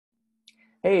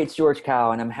Hey, it's George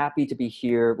Cow, and I'm happy to be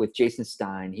here with Jason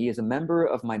Stein. He is a member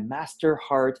of my Master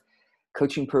Heart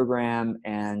coaching program,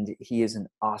 and he is an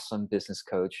awesome business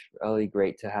coach. Really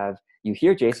great to have you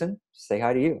here, Jason. Say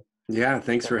hi to you. Yeah,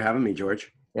 thanks for having me,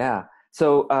 George. Yeah.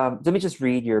 So let me just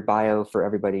read your bio for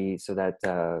everybody so that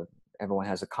everyone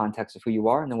has a context of who you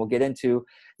are, and then we'll get into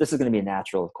this is going to be a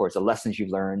natural, of course, the lessons you've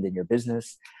learned in your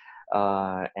business,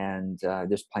 and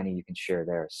there's plenty you can share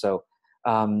there. So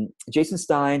Jason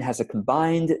Stein has a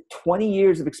combined 20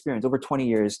 years of experience, over 20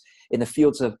 years in the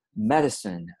fields of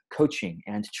medicine, coaching,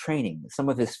 and training. Some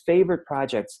of his favorite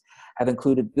projects have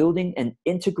included building an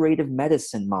integrative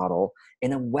medicine model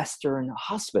in a Western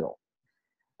hospital,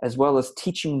 as well as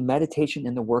teaching meditation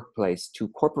in the workplace to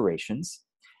corporations,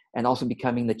 and also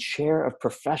becoming the chair of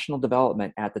professional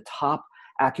development at the top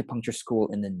acupuncture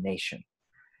school in the nation.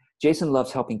 Jason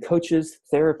loves helping coaches,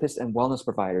 therapists, and wellness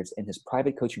providers in his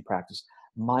private coaching practice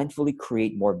mindfully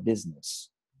create more business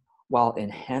while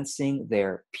enhancing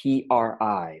their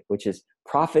PRI, which is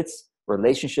profits,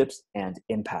 relationships, and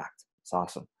impact. It's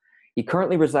awesome. He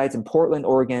currently resides in Portland,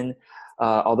 Oregon,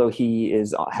 although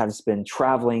has been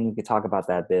traveling. We could talk about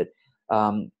that a bit,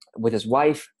 with his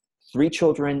wife, 3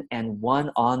 children, and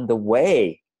 1 on the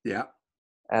way. Yeah.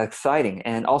 Exciting.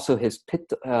 And also his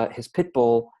pit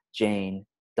bull, Jane,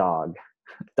 dog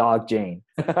Jane.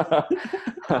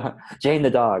 Jane the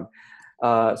dog.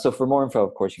 So for more info,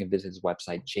 of course, you can visit his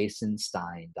website,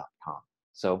 jasonstein.com.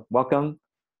 So welcome.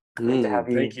 Great to have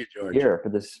you, thank you, George. here for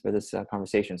this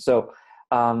conversation. So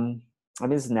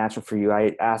this is natural for you.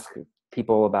 I ask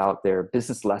people about their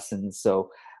business lessons.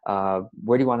 So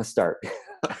where do you want to start?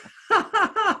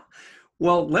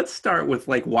 Well, let's start with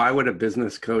why would a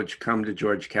business coach come to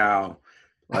George Cow?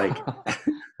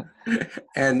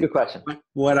 And good question.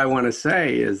 What I want to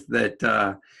say is that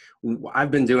I've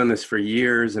been doing this for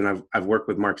years, and I've worked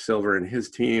with Mark Silver and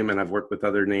his team, and I've worked with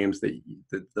other names that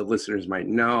the listeners might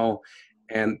know.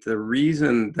 And the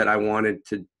reason that I wanted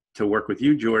to work with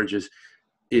you, George, is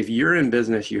if you're in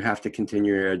business, you have to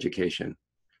continue your education.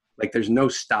 There's no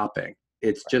stopping.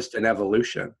 It's just an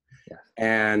evolution. Yes.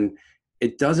 And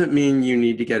it doesn't mean you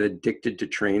need to get addicted to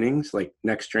trainings, like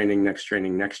next training, next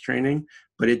training, next training,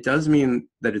 but it does mean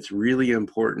that it's really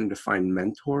important to find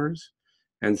mentors.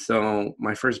 And so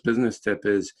my first business tip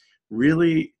is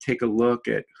really take a look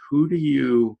at who do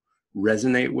you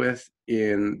resonate with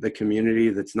in the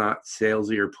community that's not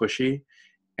salesy or pushy,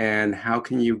 and how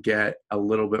can you get a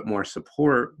little bit more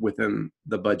support within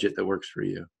the budget that works for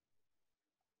you?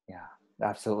 Yeah,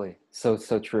 absolutely. So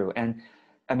true. And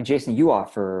Jason, you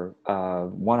offer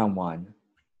one-on-one.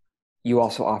 You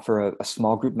also offer a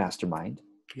small group mastermind.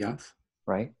 Yes.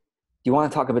 Right? Do you want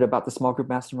to talk a bit about the small group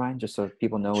mastermind, just so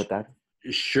people know what that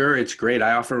is? Sure, it's great.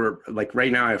 I offer,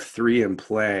 right now I have 3 in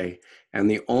play,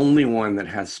 and the only one that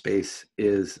has space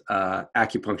is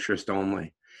acupuncturist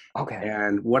only. Okay.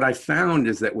 And what I found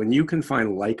is that when you can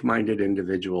find like-minded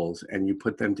individuals and you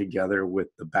put them together with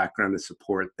the background of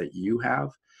support that you have,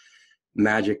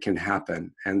 magic can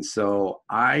happen. And so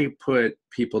I put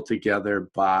people together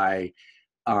by,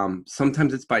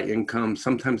 sometimes it's by income,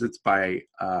 sometimes it's by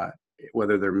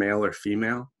whether they're male or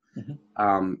female.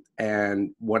 Mm-hmm.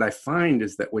 And what I find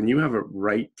is that when you have a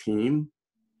right team,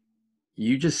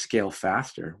 you just scale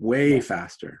faster, way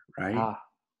faster, right?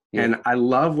 Yeah. And I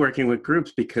love working with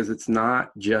groups because it's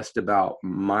not just about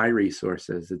my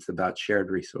resources, it's about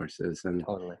shared resources. And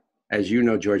Totally. as you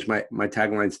know, George, my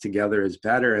tagline's together is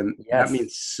better. And that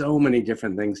means so many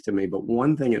different things to me. But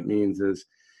one thing it means is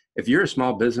if you're a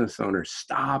small business owner,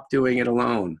 stop doing it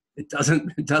alone. It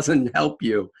doesn't help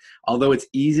you. Although it's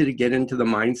easy to get into the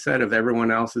mindset of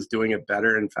everyone else is doing it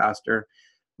better and faster,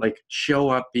 show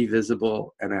up, be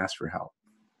visible, and ask for help.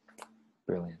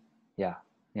 Brilliant. Yeah.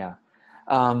 Yeah.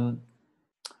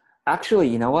 Actually,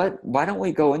 you know what? Why don't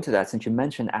we go into that, since you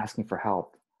mentioned asking for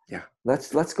help? Yeah.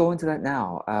 Let's go into that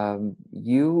now.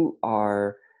 You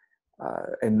are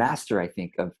a master, I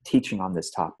think, of teaching on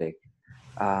this topic.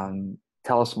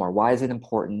 Tell us more. Why is it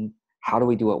important? How do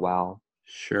we do it well?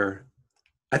 Sure.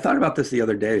 I thought about this the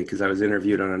other day because I was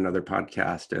interviewed on another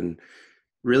podcast, and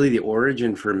really the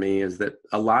origin for me is that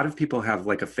a lot of people have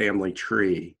a family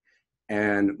tree,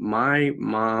 and my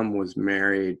mom was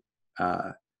married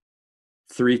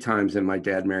 3 times and my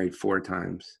dad married 4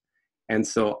 times. And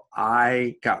so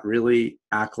I got really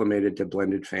acclimated to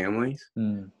blended families.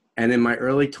 And in my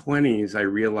early 20s, I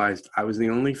realized I was the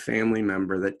only family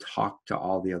member that talked to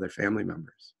all the other family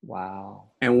members.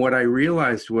 Wow. And what I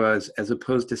realized was, as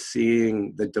opposed to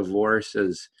seeing the divorce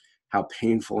as how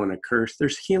painful and a curse,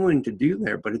 there's healing to do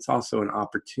there, but it's also an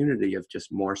opportunity of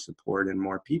just more support and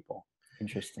more people.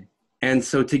 Interesting. And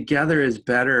so together is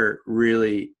better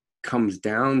really comes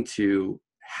down to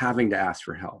having to ask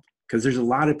for help. Because there's a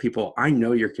lot of people, I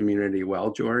know your community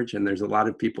well, George, and there's a lot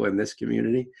of people in this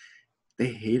community,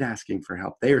 they hate asking for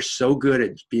help. They are so good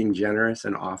at being generous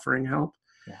and offering help.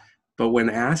 Yeah. But when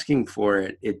asking for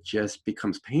it, it just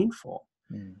becomes painful.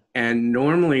 Mm. And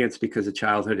normally it's because of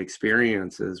childhood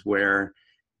experiences where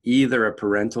either a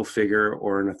parental figure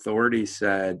or an authority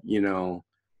said, you know,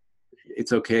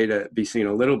 it's okay to be seen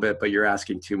a little bit, but you're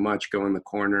asking too much, go in the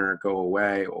corner, go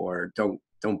away, or don't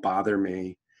bother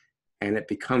me. And it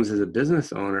becomes, as a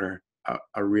business owner,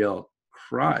 a real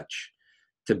crutch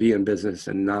to be in business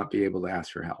and not be able to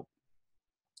ask for help.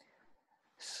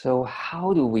 So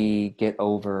how do we get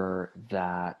over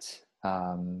that?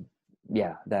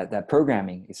 That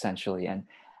programming essentially,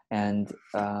 and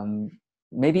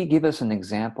maybe give us an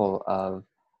example of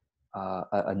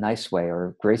a nice way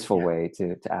or graceful Yeah. way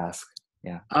to ask.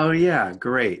 Yeah. Oh yeah,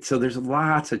 great. So there's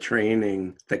lots of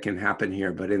training that can happen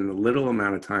here, but in the little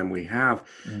amount of time we have,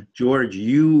 Mm. George,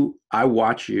 I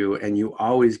watch you and you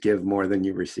always give more than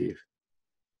you receive.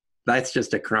 That's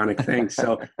just a chronic thing.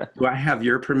 So do I have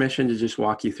your permission to just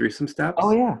walk you through some Oh steps?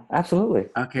 yeah, absolutely.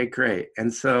 Okay, great.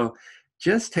 And so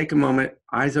just take a moment,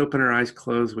 eyes open or eyes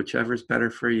closed, whichever's better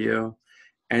for you.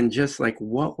 And just like,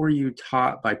 what were you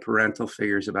taught by parental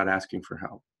figures about asking for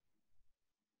help?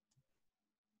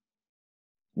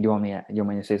 You want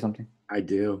me to say something? I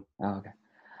do. Oh, okay.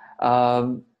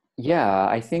 Yeah,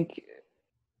 I think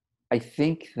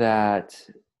that,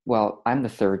 well, I'm the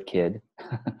third kid.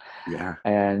 Yeah.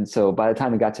 And so by the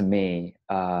time it got to me,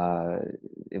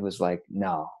 it was like,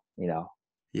 no, you know,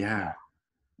 Yeah.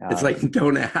 It's uh, like,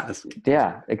 don't ask.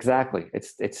 yeah, exactly.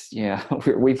 It's, you know,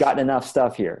 we've gotten enough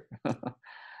stuff here.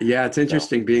 Yeah, it's So,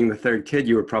 interesting being the third kid,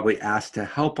 you were probably asked to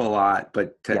help a lot,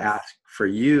 but to yes, ask for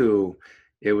you,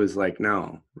 it was like,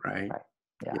 no, right? right.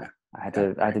 Yeah. Yeah. I had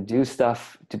Yeah. to, I had to do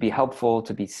stuff to be helpful,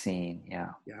 to be seen.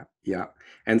 Yeah. Yeah. Yeah.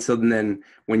 And so then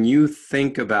when you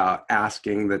think about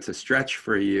asking that's a stretch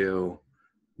for you,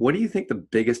 what do you think the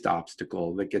biggest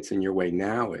obstacle that gets in your way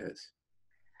now is?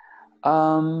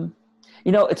 Um,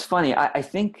 you know, it's funny. I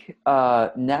think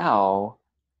now,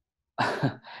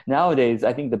 nowadays,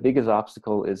 I think the biggest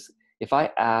obstacle is if I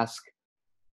ask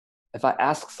if I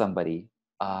ask somebody,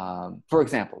 for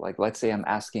example, like let's say I'm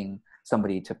asking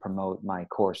somebody to promote my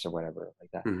course or whatever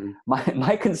like that. Mhm.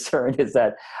 My concern is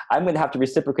that I'm going to have to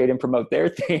reciprocate and promote their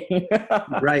thing,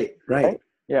 Right. right? Right.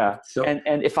 Yeah, So and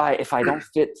if I don't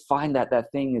find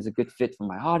that thing is a good fit for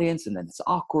my audience, and then it's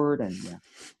awkward, and yeah,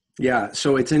 yeah,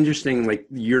 so it's interesting, like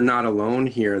you're not alone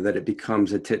here, that it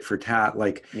becomes a tit for tat.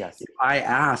 Like yes, if I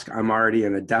ask, I'm already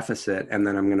in a deficit and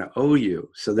then I'm going to owe you.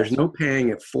 So there's that's no right. paying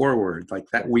it forward like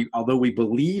that. Yes, Although we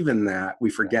believe in that, we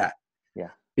yeah, forget, yeah,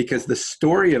 because the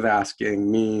story of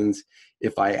asking means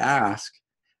if I ask,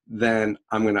 then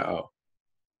I'm going to owe.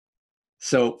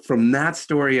 So from that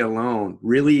story alone,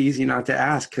 really easy not to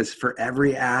ask, because for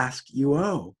every ask you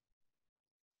owe.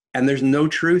 And there's no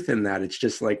truth in that. It's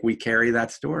just like we carry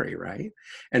that story, right?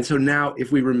 And so now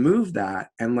if we remove that,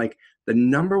 and like the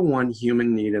number one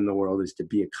human need in the world is to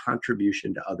be a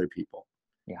contribution to other people,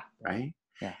 yeah, right?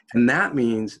 yeah, And that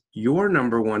means your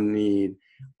number one need,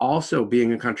 also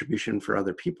being a contribution for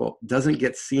other people, doesn't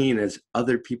get seen as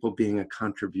other people being a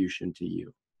contribution to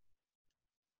you.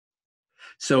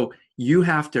 So you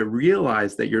have to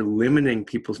realize that you're limiting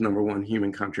people's number one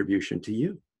human contribution to you.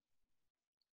 very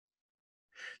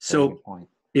So good point.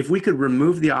 if we could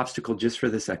remove the obstacle just for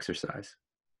this exercise,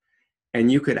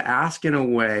 and you could ask in a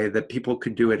way that people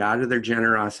could do it out of their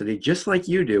generosity, just like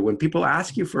you do. When people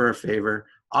ask you for a favor,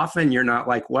 often you're not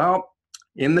like, well,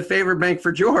 in the favor bank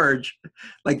for George.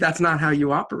 Like that's not how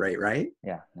you operate, right?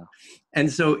 Yeah, no,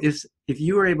 And so if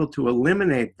you were able to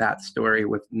eliminate that story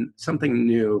with something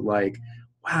new, like,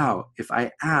 wow, if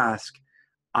I ask,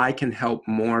 I can help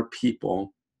more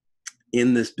people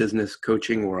in this business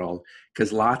coaching world,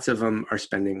 because lots of them are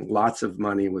spending lots of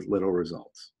money with little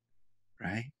results,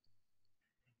 right?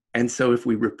 And so if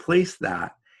we replace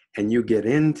that and you get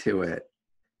into it,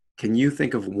 can you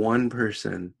think of one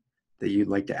person that you'd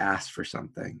like to ask for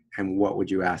something, and what would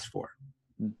you ask for?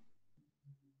 mm,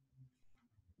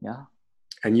 yeah,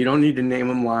 And you don't need to name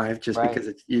them live just right, because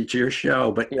it's your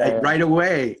show, but yeah, yeah, right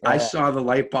away, yeah, I yeah, saw the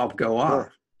light bulb go off.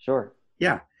 sure, sure,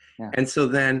 Yeah. yeah, And so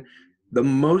then the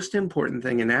most important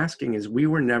thing in asking is we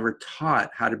were never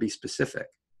taught how to be specific.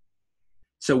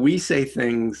 So we say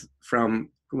things from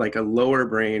like a lower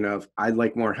brain of, I'd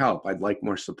like more help. I'd like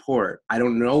more support. I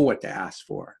don't know what to ask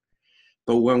for.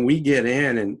 But when we get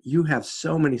in and you have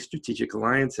so many strategic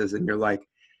alliances and you're like,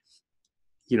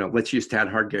 let's use Tad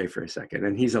Hardgay for a second.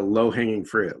 And he's a low hanging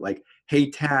fruit. Like, hey,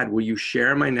 Tad, will you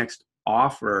share my next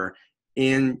offer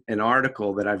in an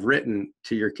article that I've written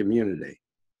to your community.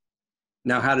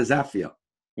 Now, how does that feel?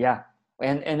 Yeah.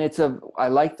 And I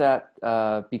like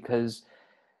that because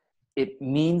it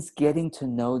means getting to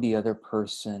know the other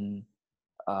person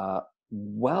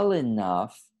well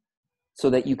enough so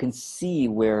that you can see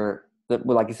where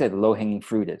well, like you said, the low hanging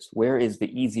fruit is. Where is the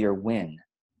easier win?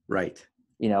 Right.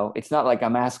 It's not like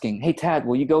I'm asking, hey, Tad,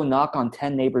 will you go knock on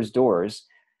 10 neighbors' doors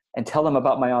and tell them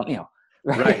about my own,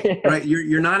 Right, right? right.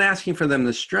 You're not asking for them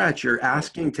to stretch. You're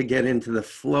asking to get into the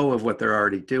flow of what they're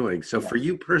already doing. So for Yes.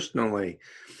 you personally,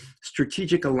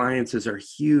 strategic alliances are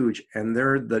huge, and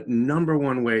they're the number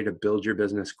one way to build your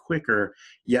business quicker.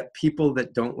 Yet people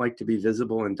that don't like to be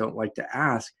visible and don't like to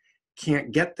ask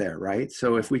can't get there, right?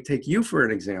 So if we take you for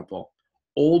an example,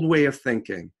 old way of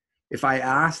thinking, if I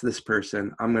ask this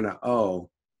person, I'm going to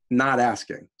not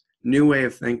asking. New way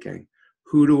of thinking.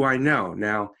 Who do I know?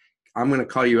 Now, I'm going to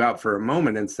call you out for a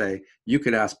moment and say, you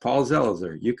could ask Paul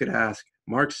Zelizer, you could ask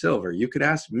Mark Silver, you could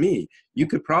ask me, you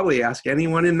could probably ask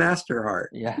anyone in Masterheart,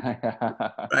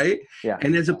 Yeah. right? Yeah.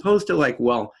 And as opposed to like,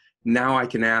 well, now I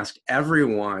can ask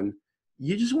everyone,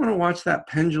 you just want to watch that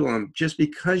pendulum. Just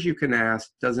because you can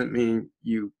ask doesn't mean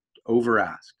you over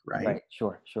ask, right? Right.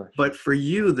 Sure. Sure. But for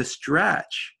you, the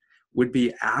stretch would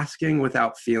be asking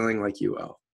without feeling like you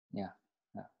owe. Yeah.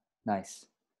 Yeah. Nice.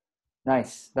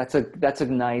 Nice. That's a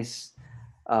nice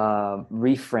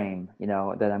reframe,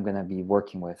 that I'm going to be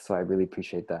working with. So I really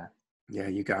appreciate that. Yeah,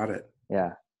 you got it.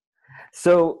 Yeah.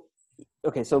 So,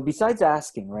 okay. So besides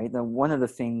asking, right, then one of the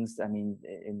things, I mean,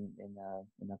 in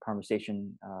a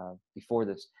conversation before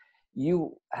this,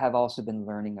 you have also been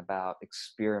learning about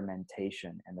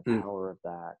experimentation and the Mm. power of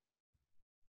that.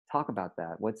 Talk about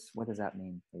that. What does that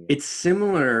mean for you? It's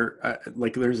similar,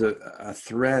 like there's a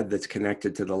thread that's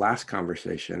connected to the last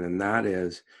conversation, and that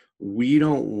is we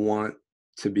don't want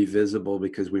to be visible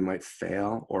because we might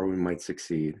fail or we might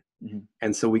succeed. Mm-hmm.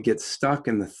 And so we get stuck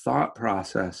in the thought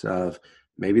process of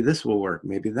maybe this will work,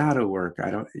 maybe that'll work. I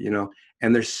don't,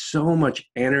 and there's so much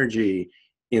energy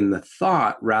in the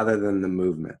thought rather than the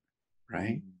movement,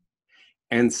 right? Mm-hmm.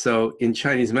 And so in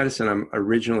Chinese medicine, I'm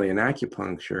originally an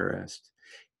acupuncturist.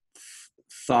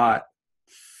 Thought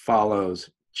follows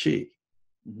qi.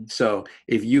 Mm-hmm. So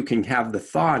if you can have the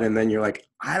thought and then you're like,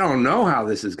 I don't know how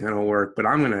this is going to work, but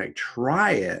I'm going to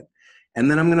try it. And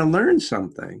then I'm going to learn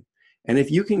something. And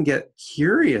if you can get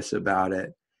curious about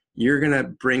it, you're going to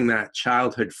bring that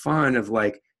childhood fun of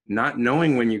like not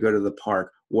knowing when you go to the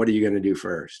park, what are you going to do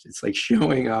first? It's like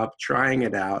showing up, trying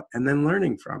it out, and then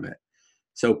learning from it.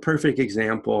 So perfect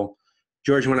example,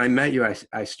 George, when I met you,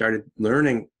 I started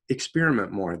learning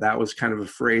experiment more. That was kind of a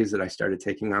phrase that I started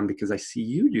taking on because I see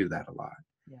you do that a lot.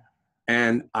 Yeah.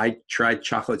 And I tried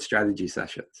chocolate strategy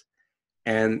sessions.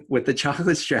 And with the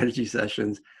chocolate strategy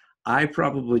sessions, I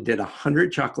probably did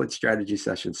 100 chocolate strategy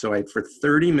sessions. So for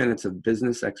 30 minutes of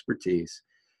business expertise,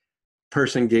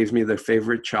 person gave me their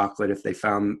favorite chocolate if they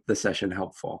found the session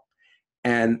helpful.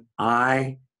 And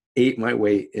I ate my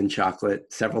weight in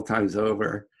chocolate several times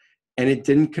over. And it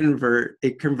didn't convert.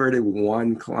 It converted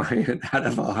one client out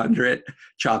of 100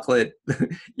 chocolate.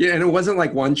 Yeah, and it wasn't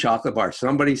like one chocolate bar.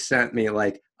 Somebody sent me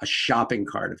like a shopping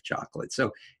cart of chocolate.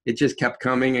 So it just kept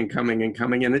coming and coming and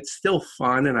coming. And it's still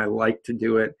fun. And I like to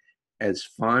do it as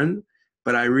fun.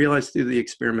 But I realized through the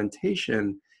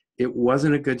experimentation, it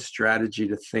wasn't a good strategy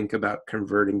to think about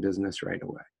converting business right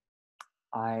away.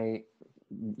 I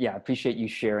appreciate you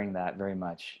sharing that very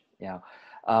much. Yeah.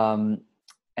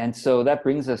 And so that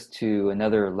brings us to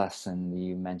another lesson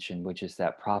you mentioned, which is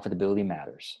that profitability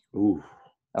matters. Ooh.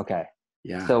 Okay.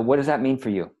 Yeah. So what does that mean for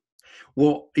you?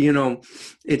 Well,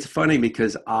 it's funny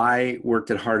because I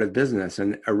worked at Heart of Business,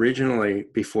 and originally,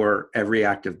 before every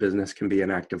act of business can be an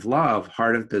act of love,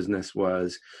 Heart of Business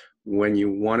was when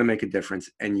you want to make a difference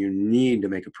and you need to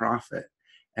make a profit.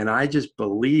 And I just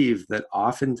believe that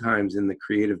oftentimes in the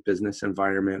creative business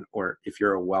environment, or if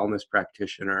you're a wellness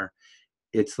practitioner,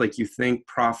 it's like you think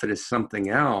profit is something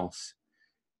else.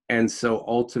 And so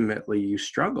ultimately you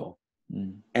struggle.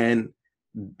 Mm. And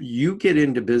you get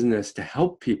into business to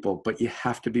help people, but you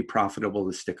have to be profitable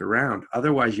to stick around.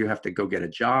 Otherwise, you have to go get a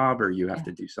job or you have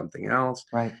to do something else.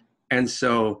 Right. And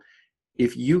so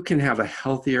if you can have a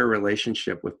healthier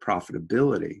relationship with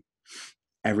profitability,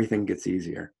 everything gets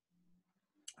easier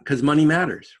because money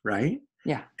matters, right?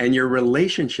 Yeah. And your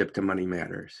relationship to money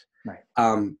matters.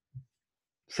 Right.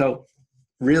 So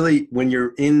really, when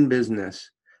you're in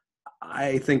business,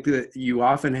 I think that you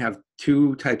often have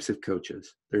two types of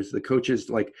coaches. There's the coaches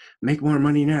like, make more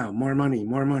money now, more money,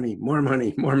 more money, more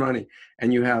money, more money.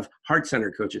 And you have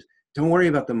heart-centered coaches. Don't worry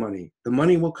about the money. The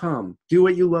money will come. Do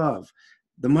what you love.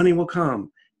 The money will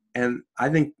come. And I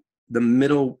think the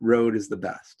middle road is the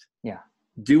best. Yeah.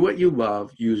 Do what you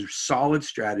love, use solid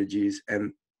strategies,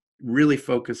 and really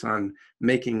focus on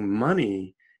making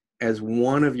money as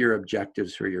one of your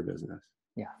objectives for your business.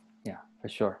 Yeah. Yeah, for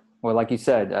sure. Well, like you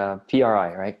said,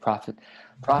 PRI, right?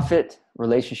 Profit,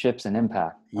 relationships, and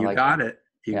impact. I You like that. got it.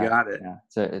 You Yeah. got it. Yeah.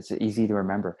 So it's easy to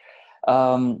remember.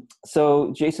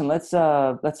 So Jason, let's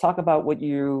talk about what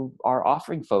you are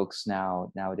offering folks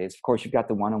nowadays. Of course, you've got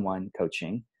the one-on-one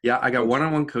coaching. Yeah, I got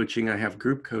one-on-one coaching. I have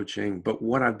group coaching, but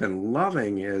what I've been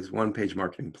loving is one-page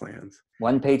marketing plans.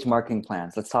 One-page marketing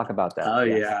plans. Let's talk about that. Oh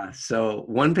Yes. yeah. So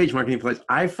one-page marketing plans.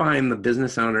 I find the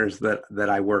business owners that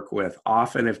I work with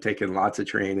often have taken lots of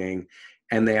training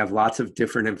and they have lots of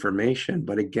different information.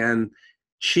 But again,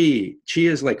 chi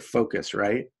is like focus,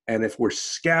 right? And if we're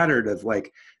scattered of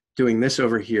like doing this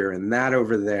over here and that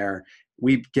over there,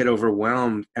 we get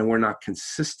overwhelmed and we're not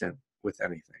consistent with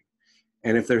anything.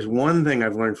 And if there's one thing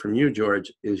I've learned from you,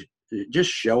 George, is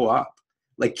just show up.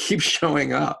 Like keep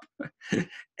showing up.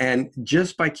 And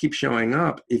just by keep showing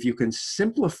up, if you can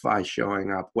simplify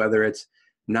showing up, whether it's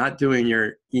not doing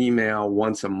your email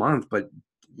once a month, but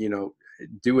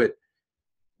do it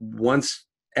once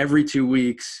every 2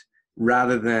 weeks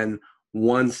rather than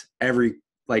once every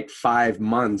like 5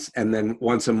 months and then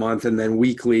once a month and then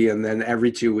weekly and then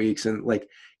every 2 weeks. And like,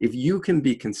 if you can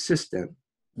be consistent,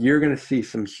 you're going to see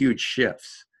some huge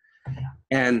shifts.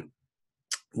 And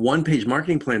one-page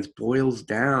marketing plans boils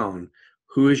down,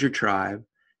 who is your tribe?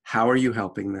 How are you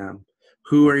helping them?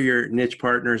 Who are your niche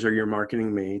partners or your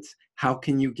marketing mates? How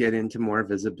can you get into more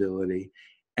visibility?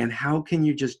 And how can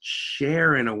you just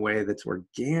share in a way that's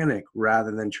organic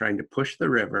rather than trying to push the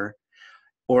river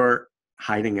or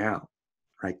hiding out,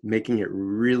 right? Making it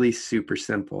really super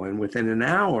simple. And within an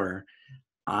hour,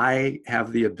 I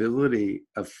have the ability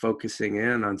of focusing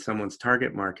in on someone's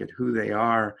target market, who they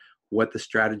are, what the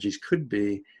strategies could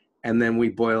be, and then we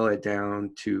boil it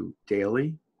down to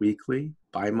daily, weekly,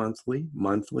 bi-monthly,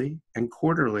 monthly, and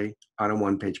quarterly on a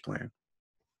one-page plan.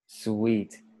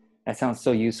 Sweet. That sounds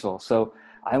so useful. So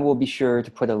I will be sure to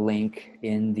put a link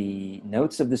in the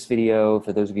notes of this video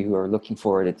for those of you who are looking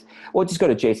for it. Well, just go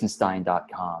to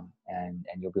jasonstein.com and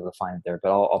you'll be able to find it there.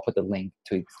 But I'll put the link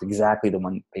to exactly the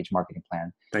one-page marketing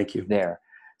plan. Thank you. There.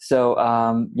 So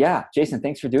yeah, Jason,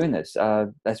 thanks for doing this.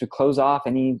 As we close off,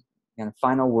 any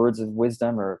final words of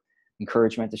wisdom or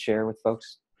encouragement to share with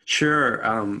folks? Sure.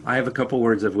 I have a couple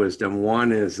words of wisdom.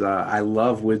 One is I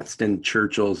love Winston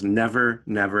Churchill's never,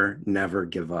 never, never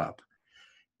give up.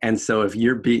 And so if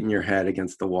you're beating your head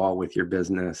against the wall with your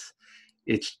business,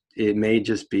 it may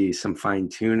just be some fine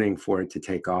tuning for it to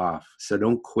take off. So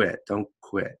don't quit. Don't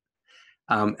quit.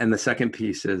 And the second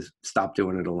piece is stop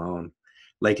doing it alone.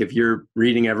 Like if you're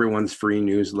reading everyone's free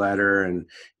newsletter and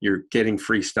you're getting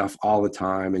free stuff all the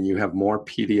time and you have more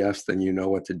PDFs than you know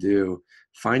what to do,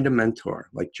 find a mentor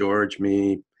like George,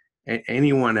 me,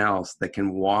 anyone else that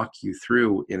can walk you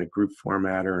through in a group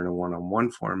format or in a one-on-one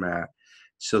format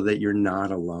so that you're not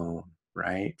alone,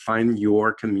 right? Find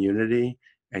your community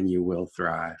and you will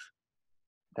thrive.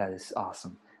 That is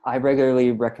awesome. I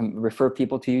regularly refer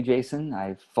people to you, Jason. I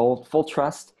have full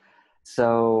trust.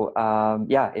 So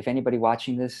yeah, if anybody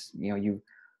watching this, you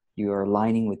are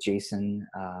aligning with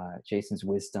Jason's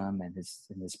wisdom and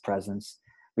his presence,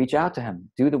 reach out to him.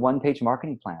 Do the one-page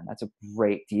marketing plan. That's a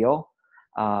great deal,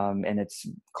 and it's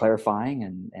clarifying,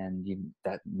 and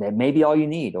that may be all you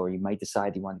need, or you might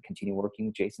decide you want to continue working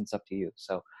with Jason. It's up to you.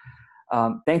 So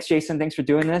thanks, Jason. Thanks for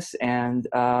doing this, and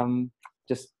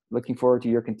just looking forward to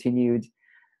your continued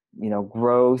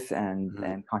growth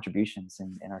and contributions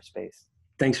in our space.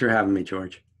 Thanks for having me,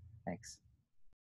 George. Thanks.